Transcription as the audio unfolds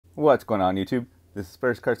What's going on YouTube? This is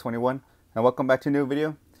SpursCards21 and welcome back to a new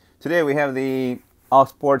video. Today we have the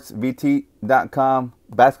allsportsvt.com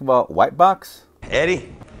basketball white box.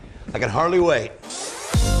 Eddie, I can hardly wait.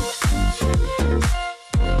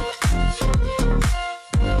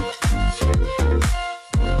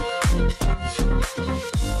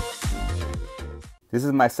 This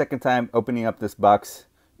is my second time opening up this box.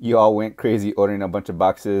 You all went crazy ordering a bunch of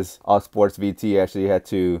boxes. All Sports VT actually had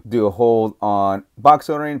to do a hold on box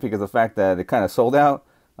ordering because of the fact that it kind of sold out.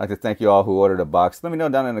 I'd like to thank you all who ordered a box. Let me know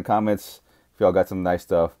down in the comments if y'all got some nice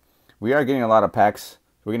stuff. We are getting a lot of packs.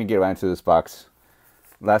 We're going to get right into this box.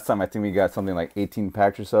 Last time I think we got something like 18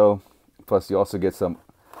 packs or so. Plus you also get some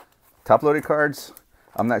top-loaded cards.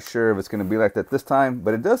 I'm not sure if it's going to be like that this time,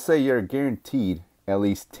 but it does say you're guaranteed at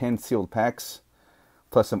least 10 sealed packs.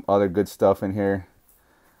 Plus some other good stuff in here.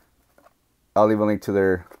 I'll leave a link to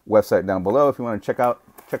their website down below if you want to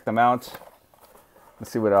check them out.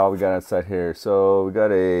 Let's see what all we got inside here. So we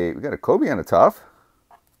got a Kobe on the top.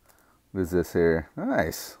 What is this here?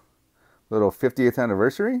 Nice. Little 50th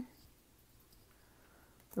anniversary.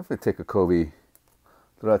 Definitely take a Kobe.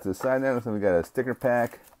 Throw it to the side there. Looks like we got a sticker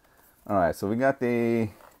pack. Alright, so we got the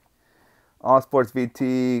All Sports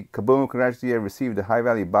VT. Kaboom, congratulations, you have received a high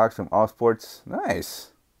value box from All Sports.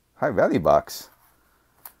 Nice. High value box.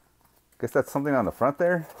 Guess that's something on the front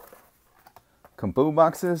there. Kaboom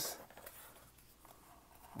boxes.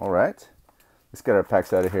 Alright. Let's get our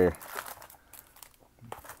packs out of here.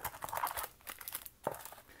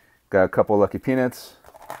 Got a couple Lucky Peanuts.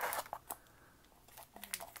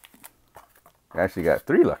 Actually got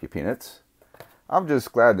 3 Lucky Peanuts. I'm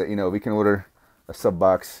just glad that, we can order a sub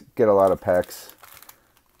box, get a lot of packs,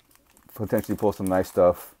 potentially pull some nice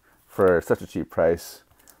stuff for such a cheap price.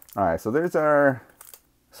 Alright, so there's our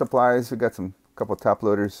supplies. We got some couple top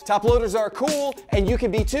loaders. Top loaders are cool, and you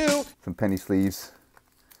can be too. Some penny sleeves.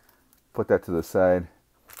 Put that to the side.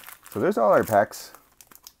 So there's all our packs.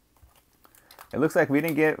 It looks like we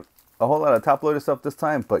didn't get a whole lot of top loaded stuff this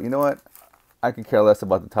time, but you know what? I can care less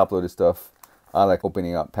about the top loaded stuff. I like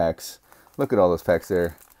opening up packs. Look at all those packs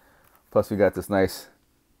there. Plus we got this nice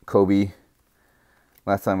Kobe.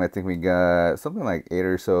 Last time I think we got something like 8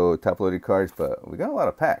 or so top loaded cards, but we got a lot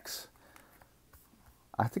of packs.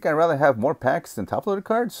 I think I'd rather have more packs than top loaded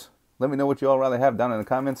cards. Let me know what you all rather have down in the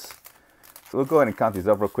comments. So we'll go ahead and count these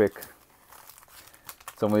up real quick.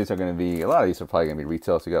 Some of these are going to be, a lot of these are probably going to be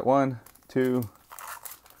retail. So we got 1, 2,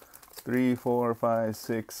 3, 4, 5,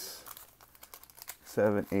 6,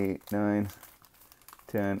 7, 8, 9,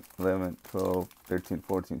 10, 11, 12, 13,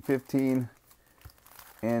 14, 15,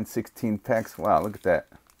 and 16 packs. Wow, look at that.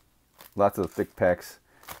 Lots of thick packs.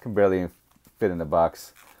 Can barely fit in the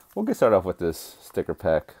box. We'll get started off with this sticker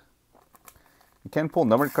pack. You can pull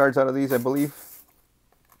numbered cards out of these, I believe.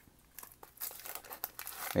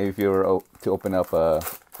 Maybe if you were to open up a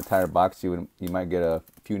entire box, you might get a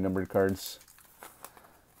few numbered cards.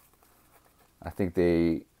 I think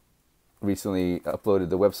they recently uploaded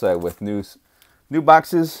the website with new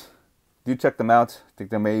boxes. Do check them out. I think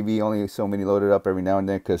there may be only so many loaded up every now and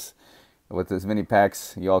then, because with as many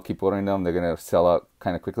packs you all keep ordering them, they're gonna sell out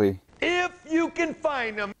kind of quickly. If you can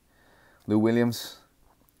find them. Lou Williams,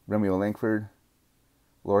 Romeo Langford,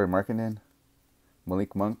 Lauri Markkanen,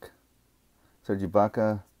 Malik Monk, Serge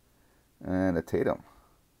Ibaka, and a Tatum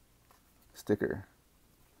sticker.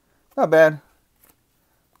 Not bad.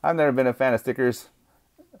 I've never been a fan of stickers.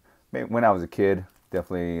 Maybe when I was a kid,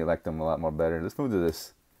 definitely liked them a lot more better. Let's move to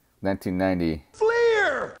this 1990.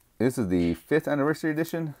 Fleer! This is the 5th anniversary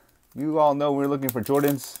edition. You all know we're looking for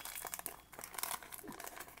Jordans.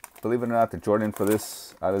 Believe it or not, the Jordan for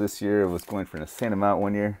this, out of this year, was going for an insane amount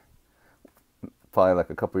one year. Probably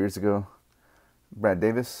like a couple years ago. Brad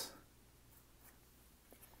Davis.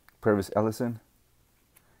 Purvis Ellison.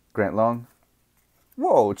 Grant Long.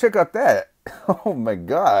 Whoa, check out that. Oh my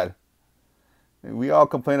God. We all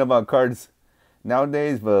complain about cards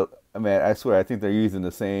nowadays, but man, I swear, I think they're using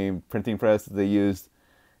the same printing press that they used,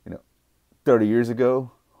 30 years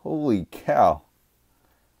ago. Holy cow.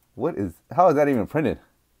 How is that even printed?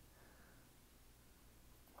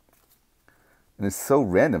 And it's so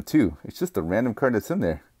random too. It's just a random card that's in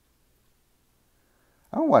there.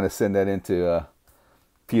 I don't want to send that into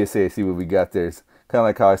PSA, see what we got there. It's kind of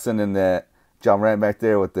like how I send in that John Morant back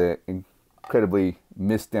there with the incredibly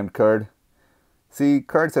misstamped card. See,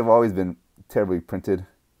 cards have always been terribly printed.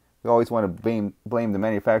 We always want to blame the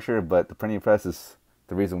manufacturer, but the printing press is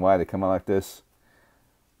the reason why they come out like this.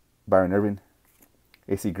 Byron Irving,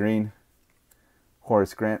 AC Green,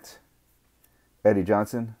 Horace Grant, Eddie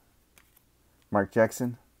Johnson, Mark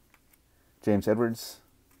Jackson, James Edwards,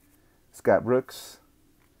 Scott Brooks,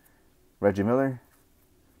 Reggie Miller,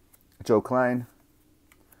 Joe Klein,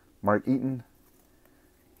 Mark Eaton,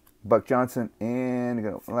 Buck Johnson, and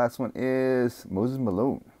the last one is Moses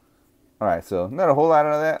Malone. All right, so not a whole lot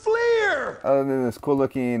out of that. Fleer! Other than this cool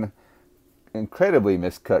looking, incredibly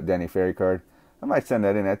miscut Danny Ferry card. I might send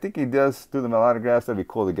that in. I think he does do them autographs. That'd be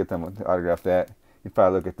cool to get them to autograph that. You'd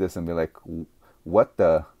probably look at this and be like, what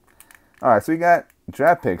the? All right, so we got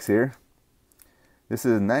draft picks here. This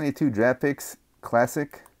is 92 draft picks,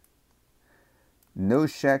 classic. No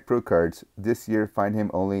Shaq Pro cards. This year, find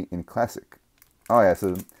him only in classic. Oh yeah,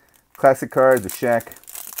 so classic cards with Shaq.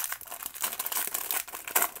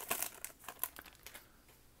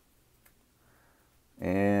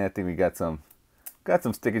 And I think we got some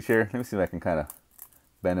stickage here. Let me see if I can kind of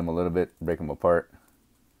bend them a little bit, break them apart.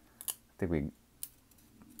 I think we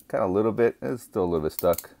got a little bit. It's still a little bit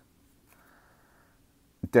stuck.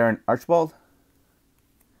 Darren Archibald,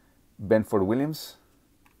 Benford Williams,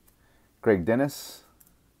 Greg Dennis,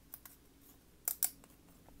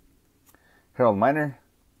 Harold Miner,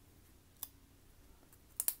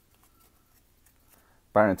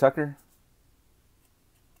 Byron Tucker,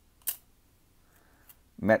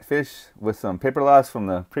 Matt Fish with some paper loss from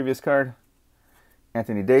the previous card,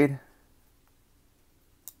 Anthony Dade,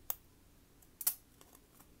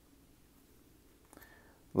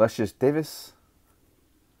 Luscious Davis,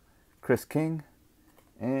 Chris King,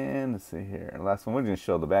 and let's see here, last one, we're going to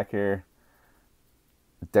show the back here,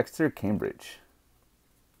 Dexter Cambridge.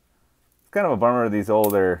 It's kind of a bummer these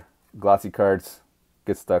older glossy cards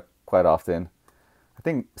get stuck quite often. I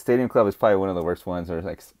think Stadium Club is probably one of the worst ones, or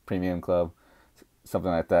like Premium Club,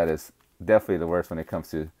 something like that is definitely the worst when it comes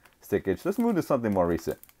to stickage. Let's move to something more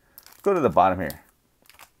recent. Let's go to the bottom here.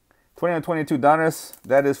 21-22 Donruss,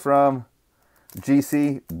 that is from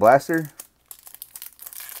GC Blaster.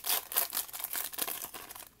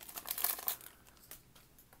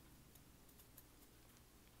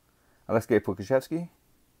 Alexei Pukashevsky,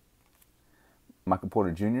 Michael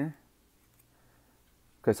Porter Jr.,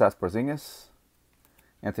 Kristaps Porzingis,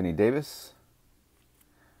 Anthony Davis,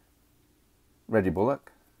 Reggie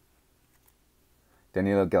Bullock,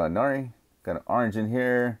 Danilo Gallinari, got an orange in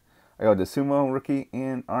here, Ayo DeSumo rookie,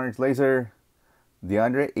 and orange laser,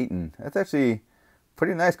 DeAndre Ayton. That's actually a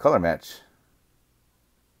pretty nice color match.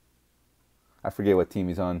 I forget what team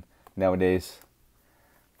he's on nowadays.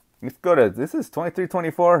 Let's go to, this is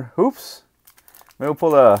 23-24 hoops. Maybe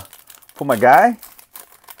we'll pull my guy,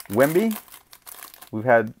 Wemby. We've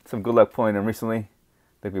had some good luck pulling him recently.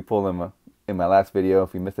 I think we pulled him in my last video.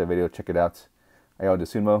 If you missed that video, check it out. Ayo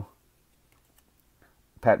DeSumo,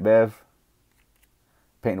 Pat Bev,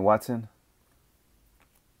 Peyton Watson,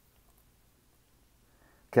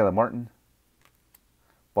 Caleb Martin,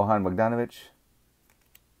 Bojan Bogdanovic,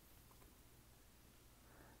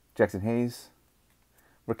 Jackson Hayes,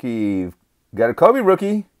 rookie, got a Kobe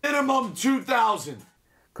rookie, Minimum 2,000.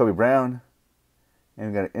 Kobe Brown, and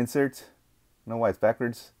we got an insert. I don't know why it's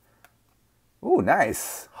backwards. Ooh,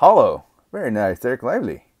 nice. Hollow. Very nice. Derek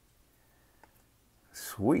Lively.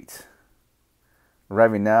 Sweet.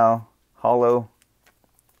 Arriving now. Hollow.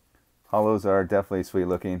 Hollows are definitely sweet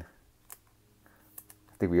looking.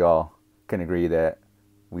 I think we all can agree that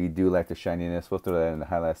we do like the shininess. We'll throw that in the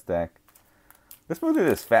highlight stack. Let's move to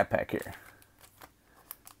this fat pack here.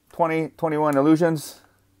 2021 Illusions.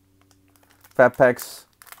 Fat packs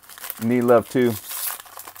need love too.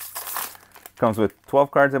 Comes with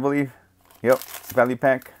 12 cards, I believe. Yep, value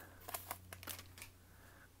pack.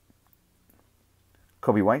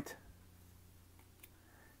 Kobe White,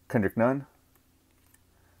 Kendrick Nunn,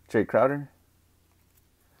 Jay Crowder,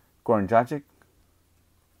 Goran Dragic,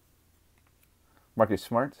 Marcus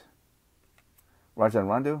Smart, Rajon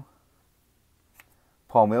Rondo,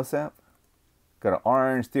 Paul Millsap. Got an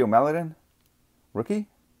orange Theo Maledon, rookie.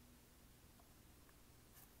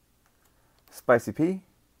 Spicy P,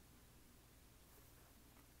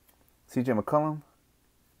 CJ McCollum,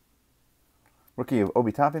 rookie of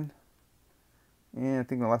Obi Toppin. And I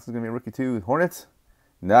think the last is going to be a rookie too. Hornets.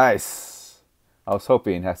 Nice. I was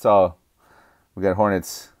hoping. I saw we got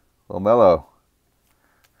Hornets. A little mellow.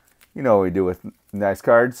 You know what we do with nice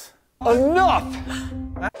cards. Enough!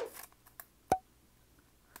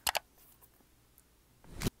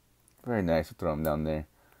 Very nice. We'll throw them down there.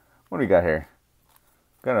 What do we got here?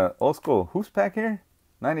 Got an old school hoops pack here.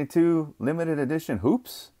 92 limited edition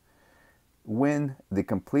hoops. Win the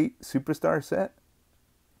complete superstar set.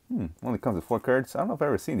 Only comes with 4 cards. I don't know if I've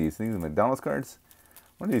ever seen these. These are McDonald's cards.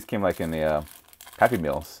 One of these came like in the Happy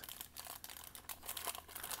Meals.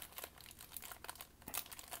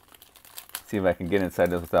 See if I can get inside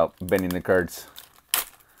this without bending the cards.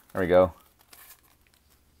 There we go.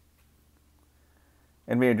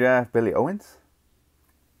 NBA Draft, Billy Owens,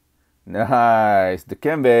 Nice.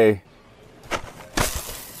 Dikembe.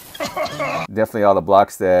 Definitely all the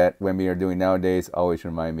blocks that Wemby are doing nowadays always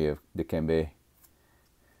remind me of Dikembe.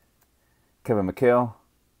 Kevin McHale.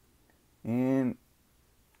 And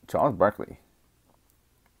Charles Barkley.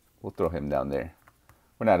 We'll throw him down there.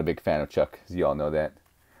 We're not a big fan of Chuck, as you all know that.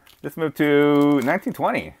 Let's move to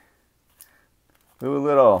 1920. Do a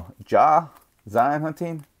little Zion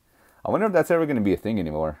hunting. I wonder if that's ever going to be a thing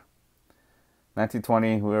anymore.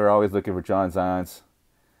 1920, we were always looking for John Zions.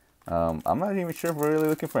 I'm not even sure if we're really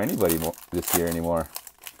looking for anybody this year anymore.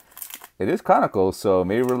 It is conical, so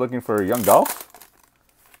maybe we're looking for Young Dolph.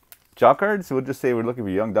 Jaw cards? We'll just say we're looking for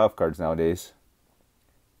Young Dolph cards nowadays.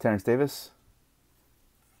 Terrence Davis.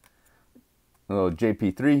 A little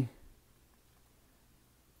JP3.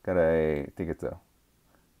 I think it's a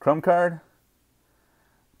Crumb card.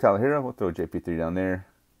 Tyler Hero, we'll throw JP3 down there.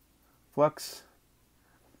 Flux.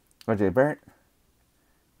 RJ Barrett.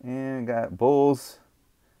 And got Bulls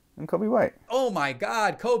and Kobe White. Oh my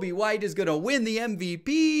God, Kobe White is going to win the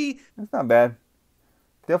MVP. That's not bad.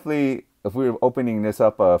 Definitely, if we were opening this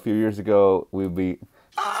up a few years ago, we would be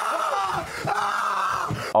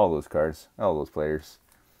all those cards, all those players.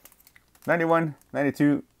 91,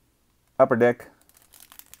 92, Upper Deck.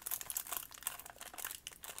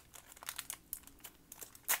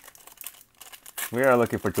 We are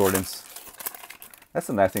looking for Jordans. That's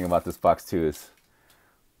the nice thing about this box too, is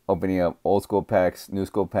opening up old school packs, new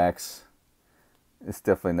school packs. It's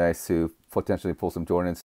definitely nice to potentially pull some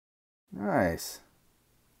Jordans. Nice.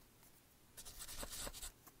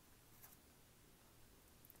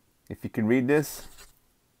 If you can read this,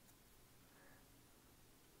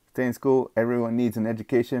 stay in school. Everyone needs an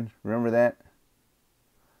education. Remember that?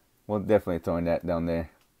 We'll definitely throwing that down there.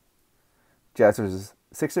 Jazz versus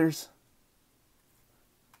Sixers.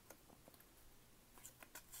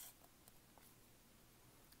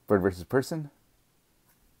 Bird versus Person.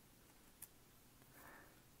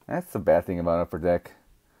 That's the bad thing about Upper Deck.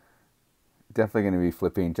 Definitely going to be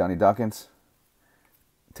flipping Johnny Dawkins.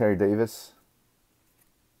 Terry Davis.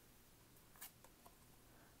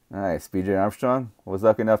 Nice. BJ Armstrong. Was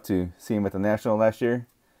lucky enough to see him at the National last year.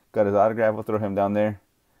 Got his autograph. We'll throw him down there.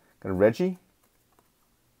 Got a Reggie.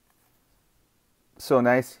 So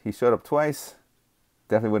nice. He showed up twice.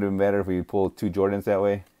 Definitely would have been better if we pulled two Jordans that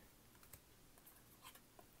way.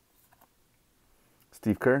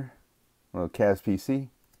 Steve Kerr. A little Cavs PC.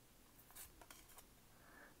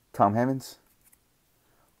 Tom Hammonds.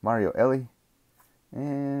 Mario Ellie.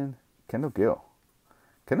 And Kendall Gill.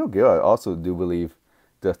 Kendall Gill, I also do believe,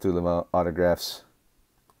 does Thulemel autographs.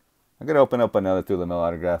 I'm going to open up another Thulemel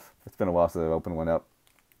autograph. It's been a while since I've opened one up.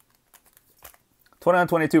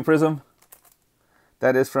 29-22 Prism.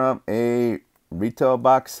 That is from a retail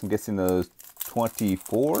box. I'm guessing those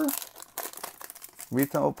 24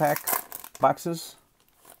 retail pack boxes.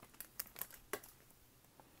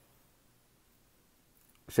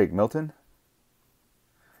 Shake Milton.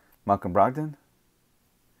 Malcolm Brogdon.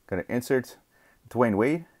 Got an insert. Dwayne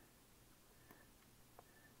Wade.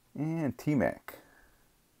 And T-Mac.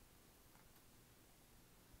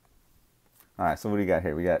 Alright, so what do we got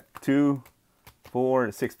here? We got 2,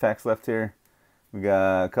 4, 6 packs left here. We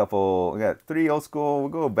got a couple, we got 3 old school. We'll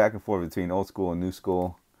go back and forth between old school and new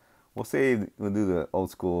school. We'll do the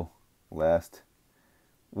old school last.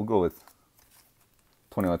 We'll go with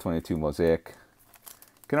 21-22 Mosaic.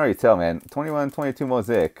 You can already tell, man. 21-22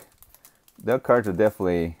 Mosaic. The cards are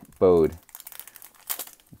definitely bowed.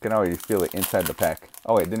 You can already feel it inside the pack.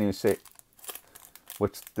 Oh wait, didn't even say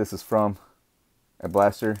which this is from. A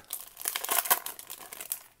blaster.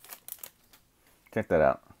 Check that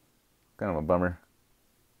out. Kind of a bummer.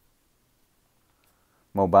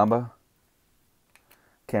 Mo Bamba.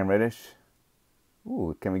 Cam Reddish.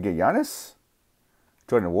 Ooh, can we get Giannis?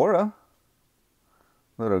 Jordan Nwora.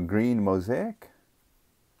 Little green Mosaic.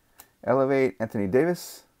 Elevate Anthony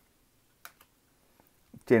Davis.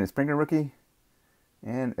 Jaden Springer rookie.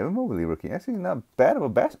 And Evan Mobley rookie. Actually not bad of a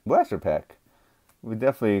blaster pack. We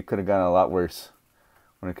definitely could have gone a lot worse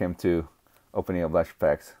when it came to opening up blaster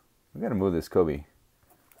packs. We got to move this Kobe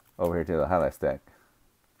over here to the highlight stack.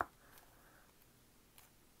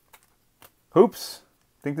 Hoops.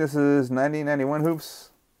 I think this is 90-91 hoops.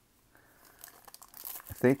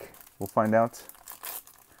 I think. We'll find out.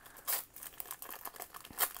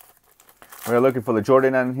 We're looking for the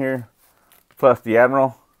Jordan on here. Plus the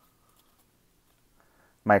Admiral.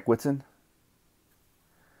 Mike Whitson.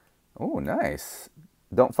 Oh, nice.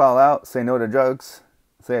 Don't Foul Out. Say No to Drugs.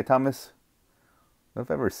 Isaiah Thomas. I don't know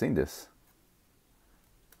if I've ever seen this.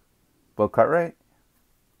 Bo Cartwright.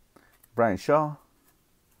 Brian Shaw.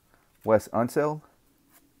 Wes Unseld.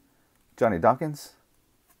 Johnny Dawkins.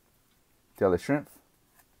 Taylor Shrimp,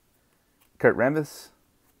 Kurt Rambis,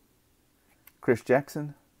 Chris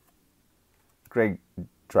Jackson, Greg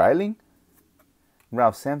Dreiling,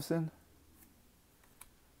 Ralph Sampson.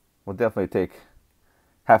 We'll definitely take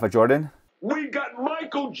half a Jordan. We got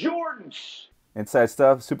Michael Jordans. Inside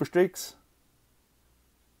Stuff, Super Streaks,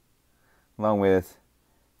 along with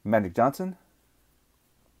Magic Johnson,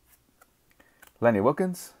 Lenny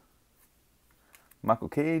Wilkins, Michael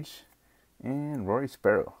Cage, and Rory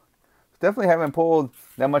Sparrow. Definitely haven't pulled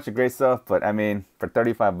that much of great stuff, but I mean, for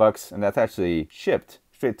 35 bucks, and that's actually shipped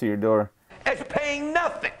straight to your door. It's paying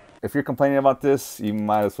nothing. If you're complaining about this, you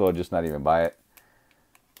might as well just not even buy it.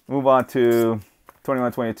 Move on to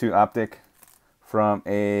 2122 Optic from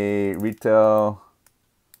a retail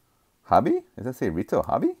hobby. Does that say retail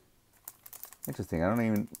hobby? Interesting. I don't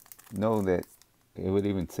even know that it would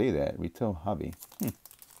even say that. Retail hobby.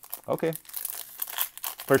 Okay.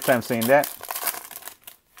 First time seeing that.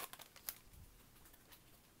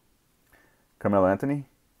 Carmelo Anthony.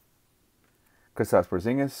 Kristaps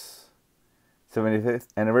Porzingis. 75th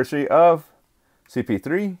anniversary of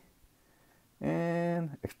CP3.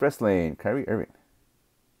 And Express Lane, Kyrie Irving.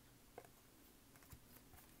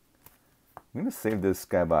 I'm going to save this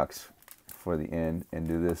skybox for the end and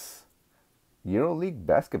do this EuroLeague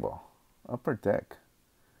basketball. Upper Deck.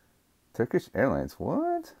 Turkish Airlines.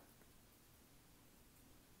 What?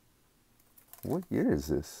 What year is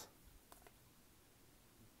this?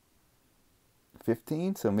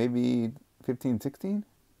 15? So maybe 15, 16?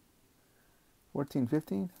 14,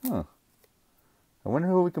 15? Huh. I wonder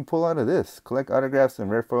who we can pull out of this. Collect autographs and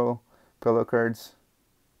rare pillow cards.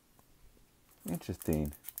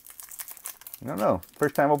 Interesting. I don't know.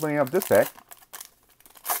 First time opening up this pack.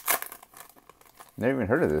 Never even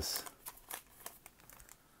heard of this.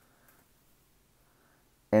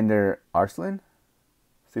 Ender Arslan.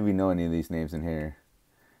 See if we know any of these names in here.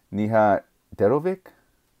 Nihat Derovic.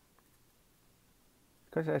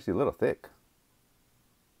 Cards are actually a little thick.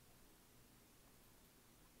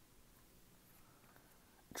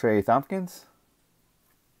 Trey Tompkins.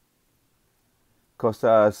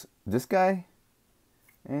 Kostas, this guy.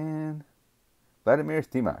 And Vladimir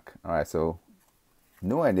Stimac. Alright, so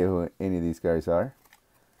no idea who any of these guys are.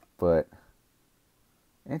 But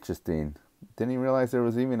interesting. Didn't even realize there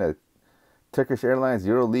was even a Turkish Airlines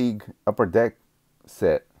EuroLeague Upper Deck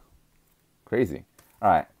set. Crazy.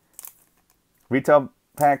 Alright. Retail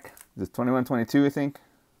pack. This is 2122, I think.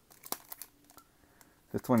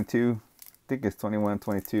 This 22. I think it's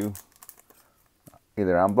 2122.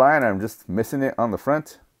 Either I'm blind or I'm just missing it on the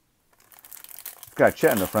front. It's got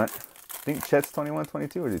Chet in the front. I think Chet's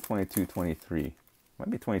 2122 or is it 2223? Might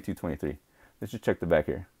be 2223. Let's just check the back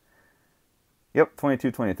here. Yep,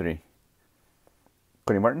 2223.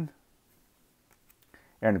 Cody Martin.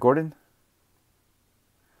 Aaron Gordon.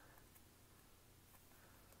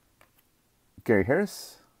 Gary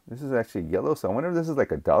Harris. This is actually yellow, so I wonder if this is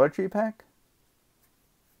like a Dollar Tree pack.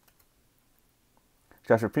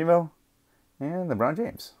 Joshua Primo. And LeBron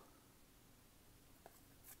James.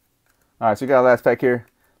 Alright, so we got our last pack here.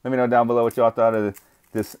 Let me know down below what y'all thought of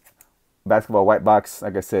this basketball white box.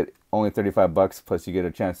 Like I said, only 35 bucks, plus you get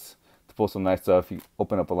a chance to pull some nice stuff. You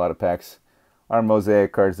open up a lot of packs. Our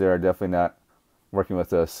mosaic cards there are definitely not working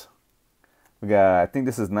with us. We got, I think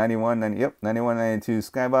this is 91, 92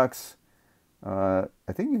 Skybox. I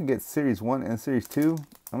think you can get Series 1 and Series 2.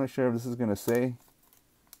 I'm not sure if this is going to say.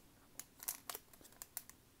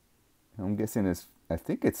 I'm guessing it's, I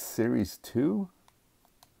think it's Series 2.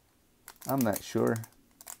 I'm not sure.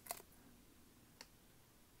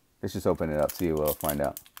 Let's just open it up, see what we'll find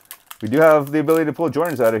out. We do have the ability to pull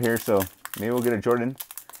Jordans out of here, so maybe we'll get a Jordan.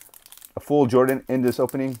 A full Jordan in this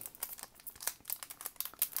opening.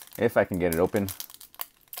 If I can get it open.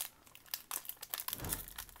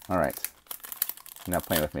 Alright. Not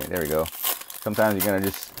playing with me. There we go. Sometimes you're going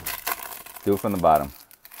to just do it from the bottom.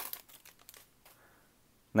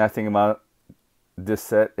 Nice thing about this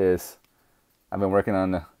set is I've been working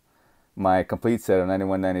on my complete set of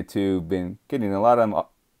 91, 92. Been getting a lot of them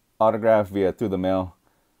autographed through the mail.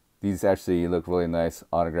 These actually look really nice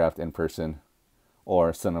autographed in person,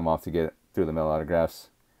 or send them off to get through the mail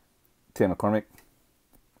autographs. Tim McCormick,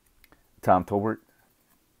 Tom Tolbert,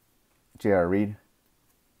 J.R. Reed,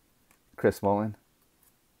 Chris Mullen,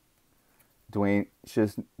 Dwayne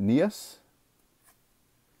Shiznius,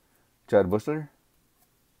 Judd Bushler,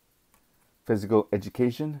 Physical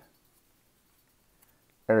Education,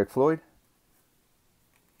 Eric Floyd,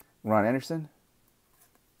 Ron Anderson,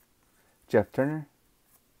 Jeff Turner,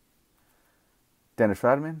 Dennis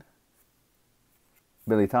Rodman,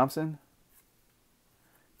 Billy Thompson,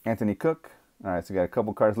 Anthony Cook. Alright, so we got a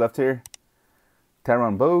couple cards left here.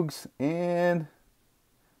 Tyrone Bogues, and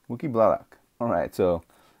Wookie Blalock. Alright, so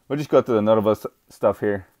we'll just go through the notable stuff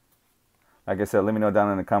here. Like I said, let me know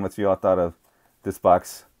down in the comments what you all thought of this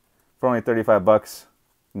box. For only 35 bucks,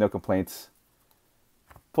 no complaints.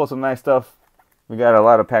 Pull some nice stuff. We got a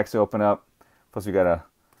lot of packs to open up. Plus we got a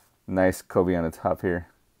nice Kobe on the top here.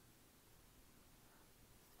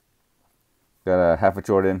 Got a half a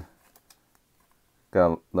Jordan.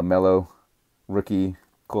 Got a LaMelo rookie,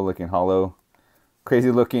 cool looking hollow.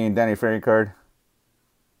 Crazy looking Danny Ferry card.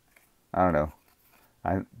 I don't know.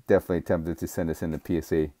 I'm definitely tempted to send this in the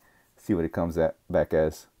PSA. See what it comes back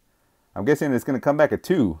as. I'm guessing it's going to come back at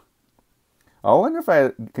 2. I wonder if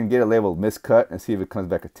I can get it labeled MISCUT and see if it comes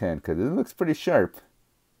back at 10. Because it looks pretty sharp.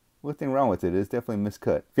 Nothing wrong with it. It's definitely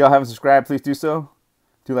MISCUT. If y'all haven't subscribed, please do so.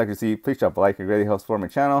 If you like to see, please drop a like. It really helps support my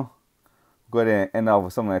channel. Go ahead and end off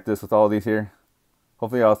with something like this with all these here.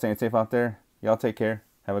 Hopefully y'all staying safe out there. Y'all take care.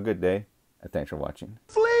 Have a good day. And thanks for watching.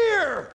 Fleer!